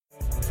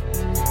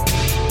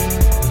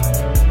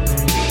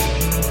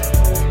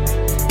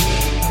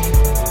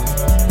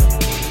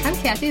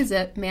Kathy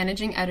Zip,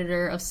 Managing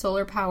Editor of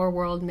Solar Power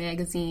World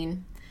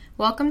magazine.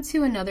 Welcome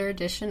to another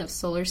edition of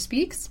Solar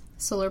Speaks,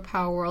 Solar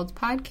Power World's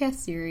podcast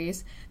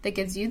series that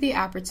gives you the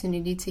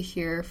opportunity to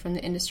hear from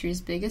the industry's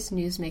biggest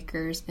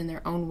newsmakers in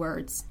their own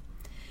words.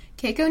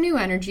 KECO New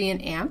Energy and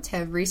AMPT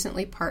have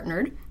recently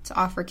partnered to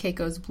offer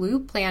KECO's Blue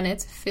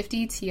Planet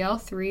 50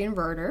 TL3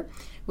 inverter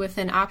with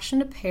an option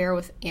to pair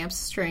with AMPT's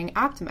string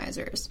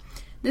optimizers.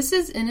 This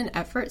is in an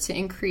effort to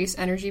increase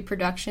energy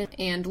production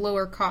and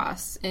lower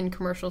costs in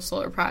commercial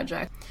solar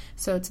projects.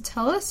 So to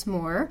tell us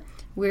more,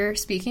 we're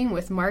speaking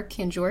with Mark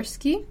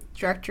Kanjorski,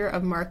 Director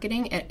of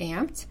Marketing at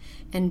AMPT,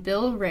 and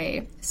Bill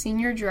Ray,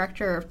 Senior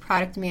Director of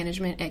Product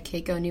Management at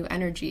KECO New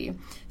Energy.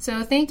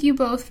 So thank you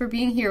both for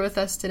being here with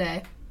us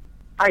today.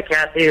 Hi,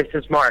 Kathy. This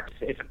is Mark.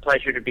 It's a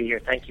pleasure to be here.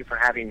 Thank you for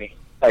having me.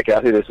 Hi,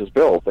 Kathy. This is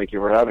Bill. Thank you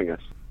for having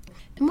us.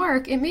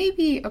 Mark, it may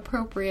be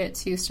appropriate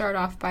to start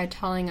off by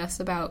telling us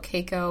about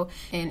KECO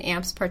and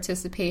AMPT's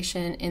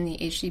participation in the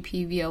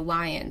HDPV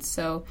Alliance.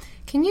 So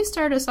can you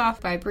start us off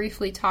by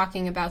briefly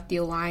talking about the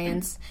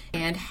Alliance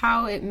and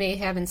how it may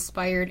have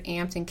inspired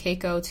AMPT and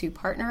KECO to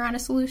partner on a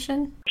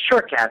solution?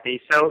 Sure,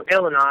 Kathy. So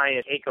Bill and I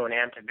at KECO and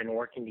AMPT have been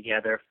working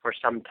together for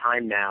some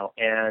time now,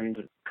 and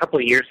a couple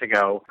of years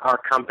ago, our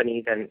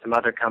companies and some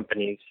other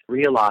companies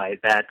realized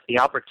that the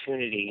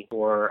opportunity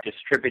for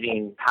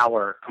distributing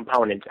power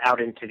components out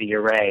into the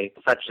array,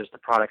 such as the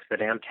products that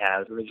AMPT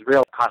has, was a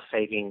real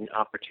cost-saving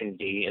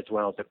opportunity as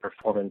well as a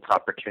performance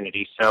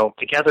opportunity. So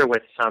together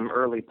with some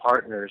early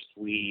partners,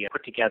 we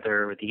put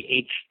together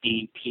the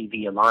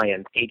HDPV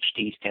Alliance.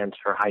 HD stands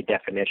for High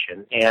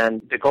Definition.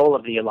 And the goal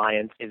of the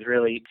Alliance is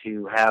really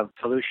to have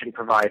solution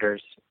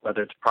providers,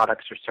 whether it's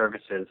products or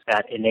services,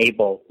 that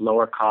enable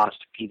lower-cost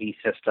PV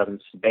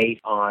systems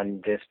based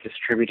on this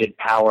distributed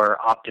power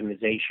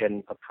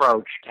optimization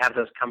approach, to have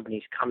those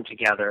companies come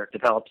together,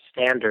 develop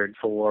standards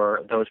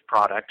for those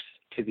products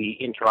to be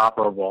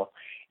interoperable,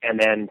 and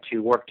then to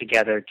work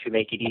together to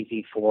make it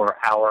easy for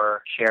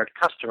our shared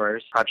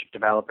customers, project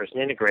developers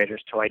and integrators,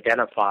 to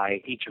identify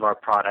each of our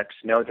products,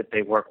 know that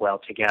they work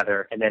well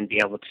together, and then be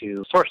able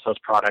to source those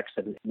products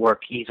and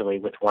work easily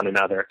with one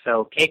another.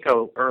 So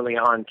KECO early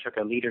on took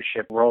a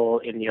leadership role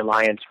in the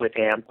alliance with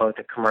AMPT, both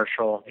a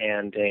commercial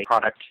and a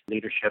product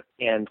leadership.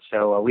 And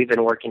so we've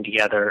been working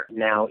together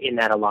now in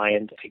that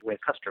alliance with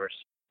customers.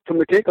 From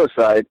the KECO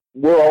side,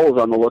 we're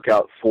always on the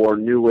lookout for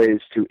new ways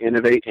to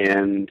innovate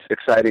and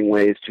exciting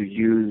ways to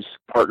use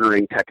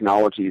partnering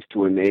technologies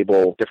to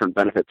enable different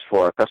benefits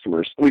for our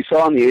customers. We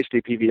saw in the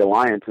HDPV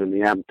Alliance and the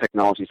AMPT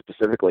technology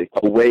specifically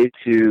a way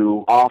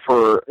to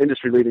offer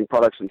industry-leading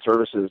products and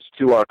services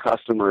to our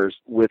customers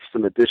with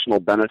some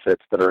additional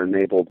benefits that are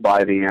enabled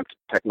by the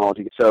AMPT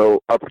technology.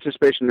 So our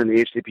participation in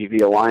the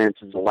HDPV Alliance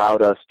has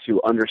allowed us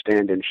to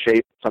understand and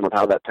shape some of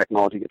how that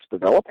technology gets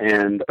developed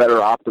and better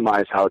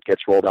optimize how it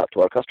gets rolled out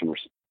to our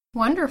customers.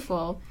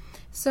 Wonderful.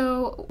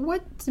 So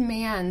what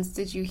demands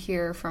did you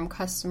hear from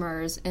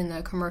customers in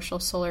the commercial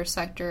solar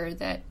sector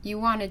that you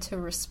wanted to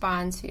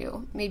respond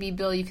to? Maybe,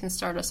 Bill, you can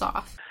start us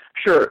off.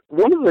 Sure.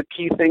 One of the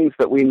key things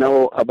that we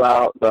know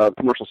about the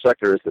commercial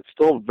sector is it's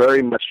still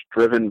very much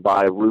driven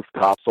by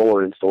rooftop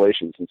solar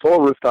installations. And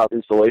solar rooftop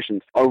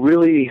installations are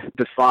really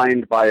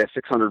defined by a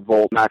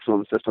 600-volt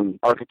maximum system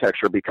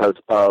architecture because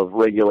of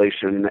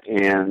regulation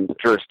and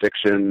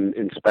jurisdiction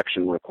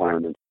inspection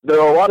requirements.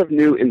 There are a lot of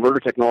new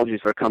inverter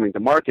technologies that are coming to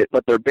market,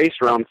 but they're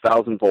based around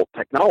 1,000-volt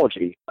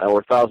technology or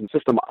 1,000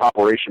 system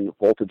operation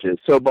voltages.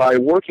 So by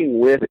working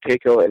with the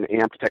KECO and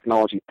AMPT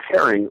technology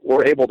pairing,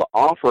 we're able to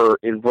offer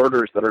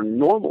inverters that are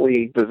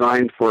normally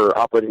designed for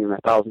operating in a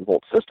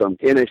 1,000-volt system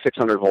in a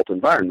 600-volt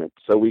environment.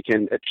 So we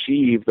can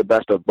achieve the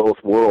best of both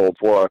worlds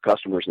for our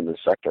customers in this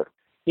sector.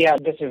 Yeah,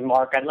 this is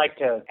Mark. I'd like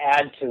to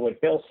add to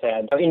what Bill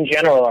said. In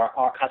general,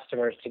 our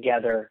customers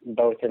together,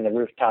 both in the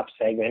rooftop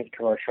segment,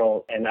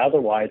 commercial and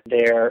otherwise,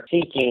 they're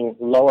seeking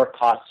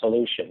lower-cost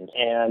solutions.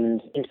 And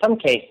in some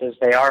cases,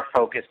 they are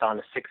focused on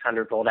a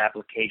 600-volt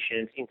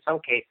application. In some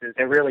cases,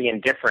 they're really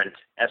indifferent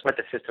as what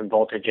the system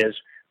voltage is.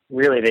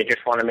 Really, they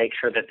just want to make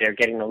sure that they're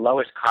getting the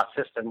lowest cost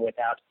system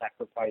without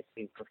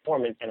sacrificing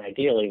performance and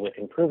ideally with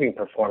improving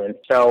performance.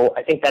 So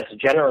I think that's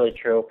generally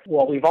true.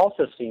 What we've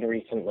also seen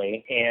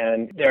recently,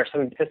 and there are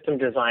some system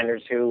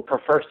designers who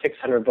prefer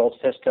 600-volt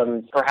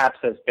systems. Perhaps,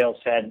 as Bill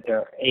said,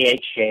 their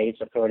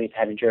AHJs, authorities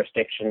had a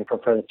jurisdiction,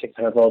 prefer the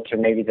 600 volts, or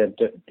maybe the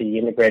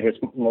integrators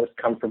most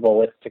comfortable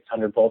with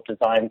 600-volt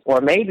designs.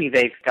 Or maybe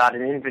they've got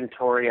an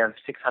inventory of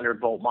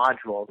 600-volt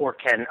modules or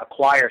can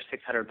acquire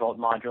 600-volt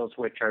modules,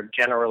 which are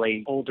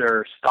generally older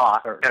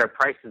stock or better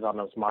prices on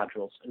those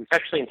modules. And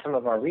especially in some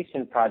of our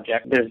recent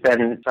projects, there's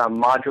been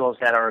some modules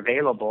that are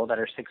available that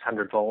are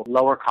 600 volt,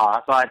 lower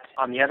cost, but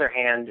on the other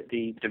hand,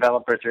 the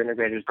developers or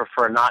integrators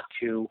prefer not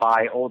to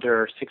buy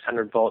older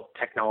 600 volt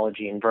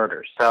technology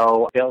inverters.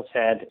 So Bill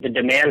said the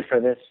demand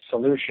for this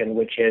solution,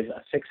 which is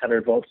a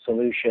 600 volt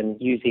solution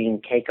using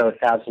KECO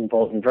 1000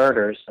 volt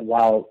inverters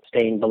while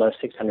staying below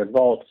 600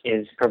 volts,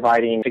 is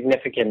providing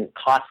significant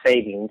cost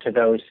saving to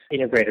those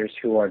integrators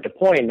who are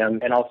deploying them,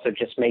 and also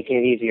just making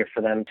it easier easier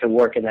for them to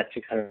work in that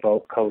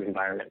 600-volt code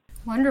environment.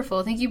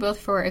 Wonderful. Thank you both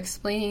for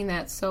explaining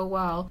that so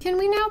well. Can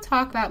we now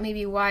talk about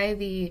maybe why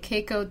the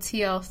Kaco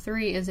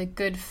TL3 is a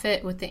good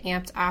fit with the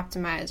Amped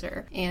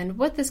Optimizer and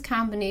what this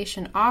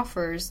combination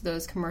offers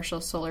those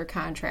commercial solar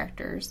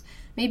contractors?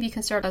 Maybe you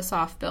can start us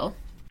off, Bill.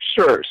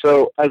 Sure.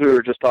 So as we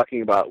were just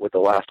talking about with the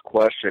last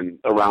question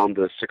around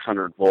the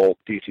 600-volt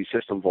DC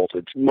system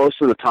voltage, most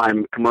of the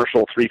time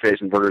commercial three-phase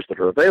inverters that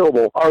are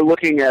available are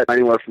looking at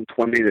anywhere from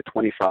 20 to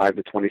 25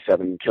 to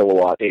 27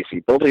 kilowatt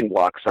AC building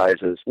block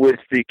sizes. With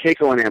the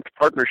Kaco and Amped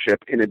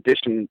partnership, in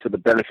addition to the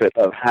benefit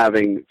of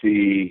having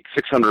the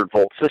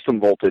 600-volt system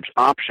voltage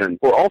option,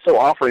 we're also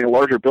offering a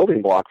larger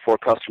building block for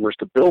customers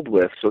to build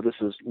with. So this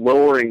is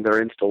lowering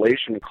their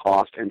installation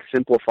cost and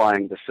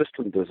simplifying the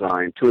system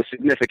design to a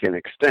significant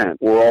extent.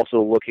 We're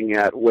also looking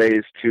at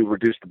ways to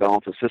reduce the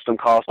balance of system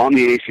costs on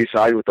the AC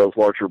side with those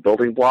larger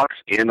building blocks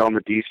and on the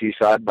DC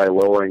side by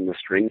lowering the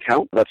string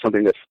count. That's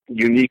something that's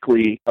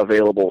uniquely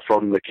available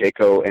from the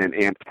Kaco and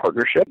Amped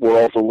partnership. We're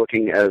also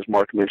looking, as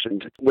Mark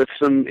mentioned, with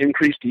some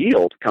increased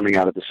yield coming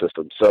out of the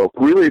system. So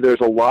really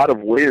there's a lot of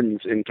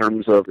wins in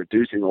terms of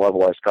reducing the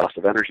levelized cost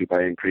of energy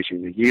by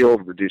increasing the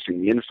yield,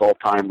 reducing the install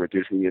time,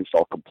 reducing the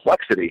install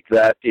complexity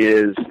that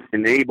is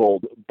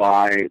enabled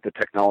by the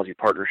technology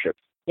partnership.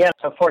 Yeah,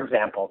 so for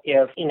example,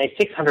 if in a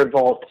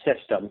 600-volt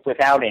system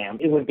without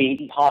AMP, it would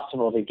be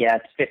possible to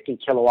get 50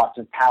 kilowatts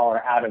of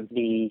power out of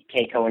the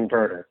Kaco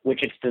inverter,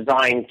 which it's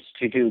designed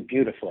to do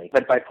beautifully.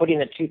 But by putting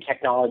the two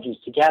technologies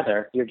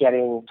together, you're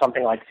getting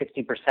something like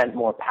 60%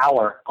 more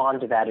power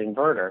onto that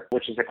inverter,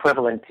 which is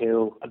equivalent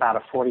to about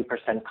a 40%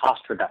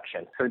 cost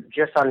reduction. So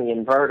just on the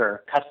inverter,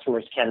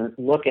 customers can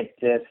look at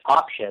this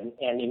option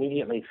and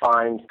immediately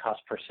find cost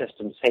per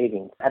system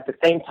savings. At the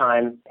same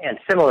time, and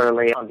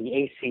similarly on the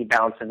AC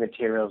balance of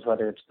materials,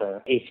 whether it's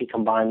the AC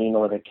combining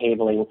or the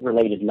cabling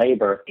related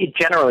labor, it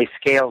generally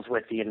scales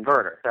with the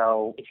inverter.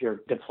 So if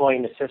you're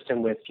deploying a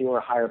system with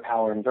fewer higher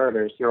power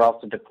inverters, you're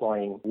also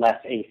deploying less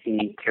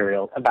AC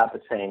material, about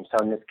the same.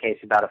 So in this case,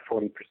 about a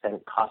 40%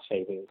 cost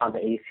savings on the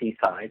AC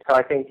side. So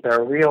I think there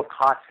are real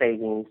cost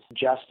savings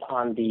just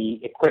on the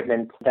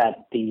equipment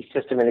that the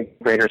system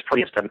integrators put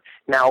in them.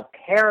 Now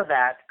pair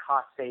that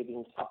cost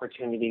savings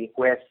opportunity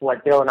with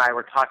what Bill and I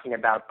were talking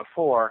about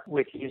before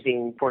with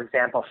using, for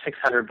example,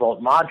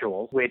 600-volt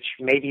modules, which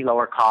may be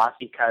lower cost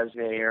because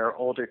they're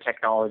older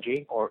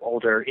technology or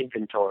older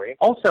inventory.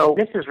 Also,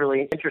 this is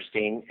really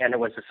interesting, and it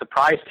was a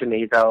surprise to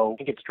me, though I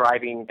think it's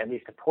driving at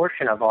least a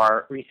portion of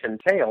our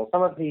recent sales.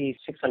 Some of these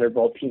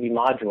 600-volt PV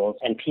modules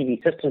and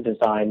PV system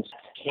designs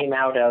came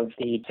out of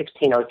the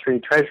 1603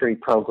 Treasury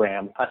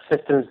program,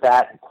 systems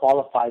that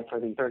qualified for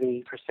the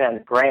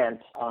 30% grant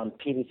on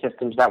PV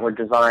systems that were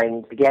designed,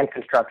 began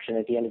construction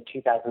at the end of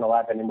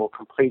 2011 and will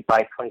complete by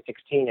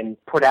 2016 and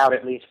put out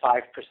at least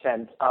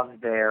 5% of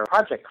their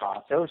project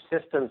costs. Those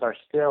systems are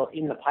still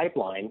in the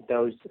pipeline,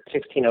 those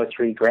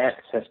 1603 grant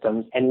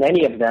systems, and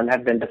many of them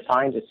have been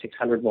defined as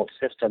 600-volt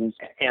systems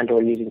and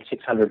or using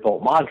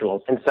 600-volt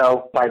modules. And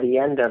so by the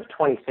end of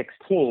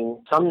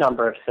 2016, some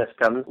number of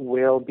systems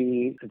will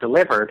be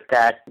delivered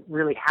that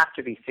really have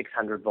to be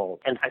 600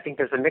 volts. And I think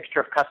there's a mixture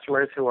of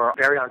customers who are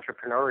very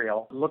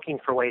entrepreneurial, looking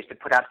for ways to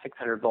put out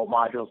 600 volt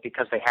modules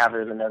because they have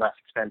them and they're less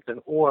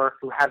expensive, or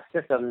who have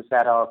systems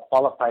that are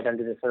qualified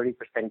under the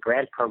 30%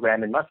 grant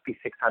program and must be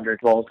 600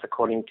 volts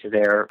according to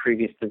their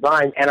previous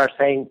design, and are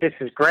saying, this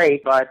is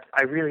great, but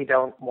I really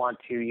don't want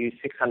to use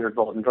 600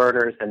 volt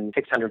inverters and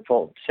 600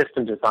 volt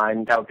system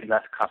design. That would be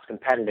less cost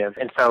competitive.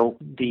 And so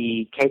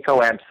the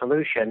Kaco Amp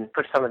solution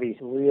puts some of these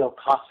real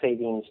cost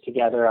savings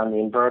together on the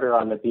inverter,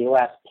 on the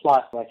BOS,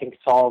 plus I think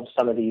solves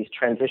some of these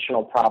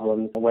transitional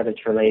problems, whether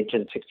it's related to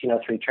the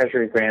 1603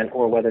 Treasury grant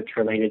or whether it's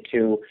related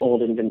to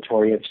old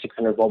inventory of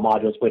 600 volt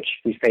modules, which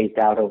we phased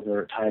out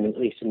over time, at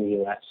least in the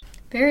U.S.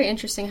 Very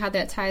interesting how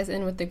that ties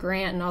in with the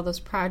grant and all those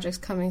projects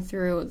coming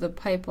through the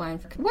pipeline.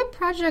 What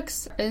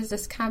projects is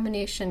this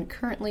combination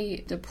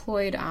currently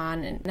deployed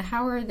on, and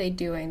how are they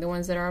doing, the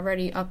ones that are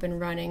already up and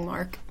running,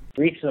 Mark?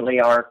 Recently,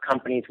 our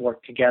companies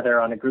worked together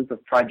on a group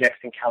of projects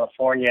in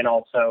California and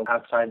also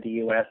outside the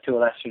U.S. to a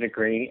lesser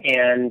degree.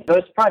 And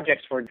those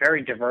projects were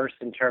very diverse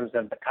in terms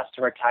of the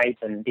customer types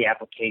and the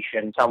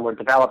application. Some were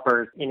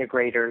developers,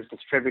 integrators,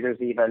 distributors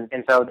even.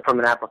 And so from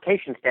an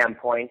application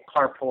standpoint,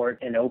 carport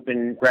and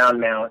open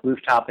ground mount,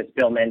 rooftop, as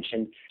Bill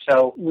mentioned.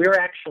 So we're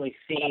actually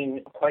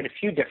seeing quite a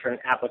few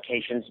different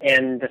applications,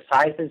 and the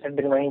sizes have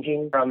been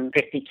ranging from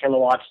 50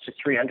 kilowatts to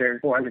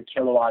 300, 400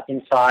 kilowatts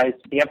in size.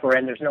 The upper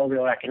end, there's no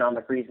real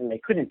economic reason they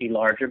couldn't be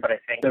larger, but I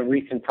think the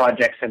recent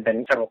projects have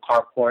been several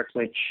carports,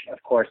 which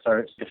of course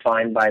are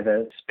defined by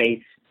the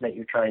space that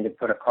you're trying to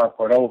put a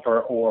carport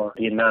over or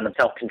the amount of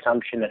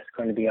self-consumption that's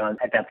going to be on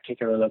at that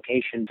particular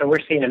location. So we're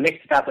seeing a mix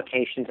of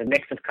applications, a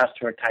mix of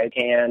customer types,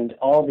 and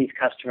all these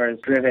customers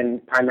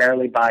driven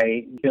primarily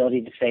by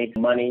ability to save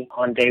money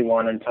on day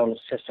one on total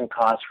system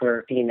costs.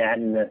 We're seeing that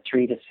in the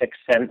 3 to 6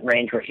 cent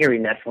range. We're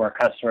hearing that from our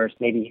customers,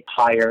 maybe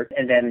higher.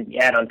 And then you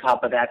add on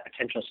top of that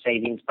potential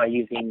savings by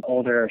using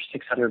older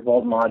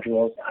 600-volt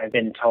modules. I've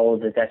been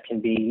told that can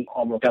be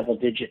almost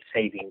double-digit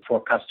savings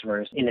for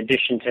customers. In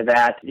addition to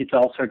that, it's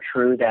also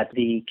true that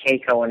the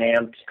Kaco and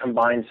AMP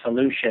combined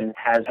solution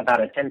has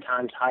about a 10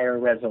 times higher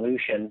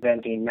resolution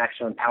than the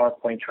maximum power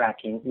point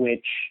tracking,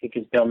 which,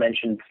 because Bill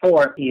mentioned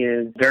before,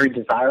 is very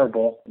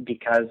desirable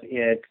because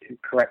it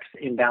corrects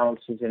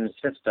imbalances in the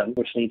system,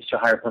 which leads to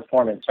higher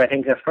performance. So I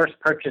think the first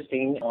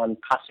purchasing on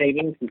cost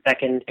savings, and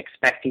second,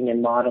 expecting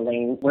and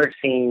modeling, we're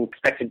seeing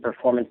expected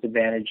performance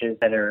advantages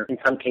that are in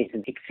some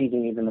cases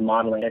exceeding even the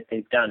modeling that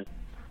they've done.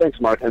 Thanks,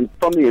 Mark. And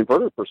from the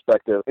inverter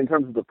perspective, in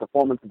terms of the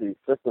performance of these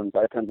systems,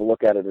 I tend to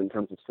look at it in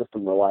terms of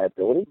system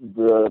reliability.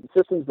 The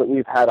systems that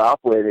we've had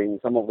operating,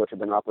 some of which have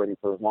been operating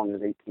for as long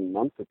as 18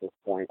 months at this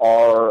point,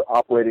 are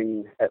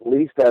operating at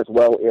least as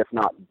well, if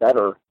not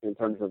better, in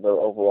terms of their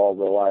overall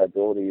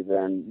reliability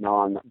than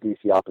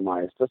non-DC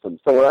optimized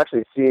systems. So we're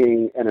actually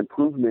seeing an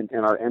improvement in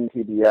our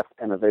MTBF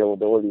and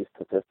availability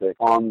statistics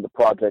on the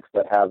projects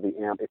that have the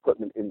AMP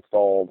equipment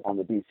installed on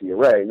the DC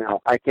array.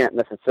 Now, I can't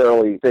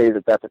necessarily say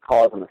that that's a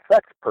cause and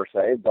effect per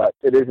se, but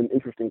it is an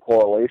interesting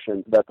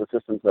correlation that the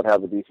systems that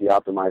have the DC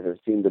optimizers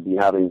seem to be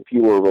having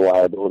fewer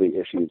reliability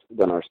issues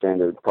than our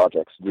standard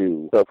projects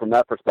do. So from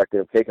that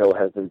perspective, Kaco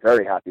has been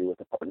very happy with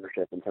the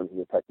partnership in terms of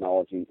the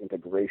technology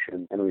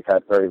integration, and we've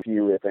had very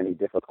few, if any,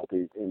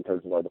 difficulties in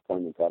terms of our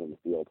deployments out in the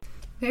field.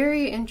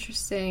 Very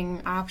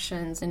interesting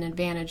options and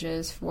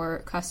advantages for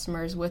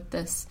customers with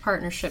this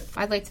partnership.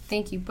 I'd like to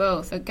thank you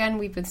both. Again,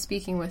 we've been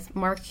speaking with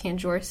Mark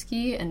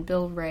Kanjorski and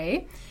Bill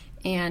Ray.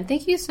 And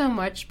thank you so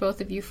much,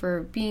 both of you,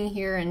 for being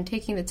here and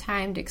taking the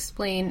time to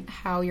explain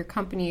how your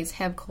companies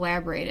have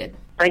collaborated.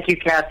 Thank you,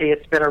 Kathy.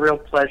 It's been a real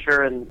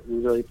pleasure, and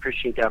we really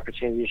appreciate the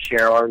opportunity to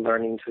share our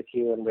learnings with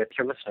you and with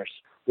your listeners.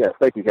 Yes,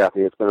 thank you,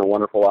 Kathy. It's been a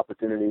wonderful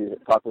opportunity to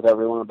talk with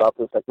everyone about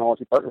this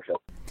technology partnership.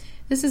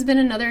 This has been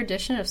another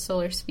edition of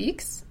Solar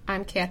Speaks.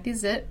 I'm Kathy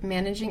Zitt,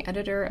 Managing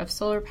Editor of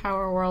Solar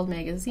Power World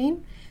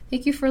magazine.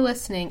 Thank you for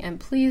listening, and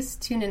please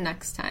tune in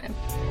next time.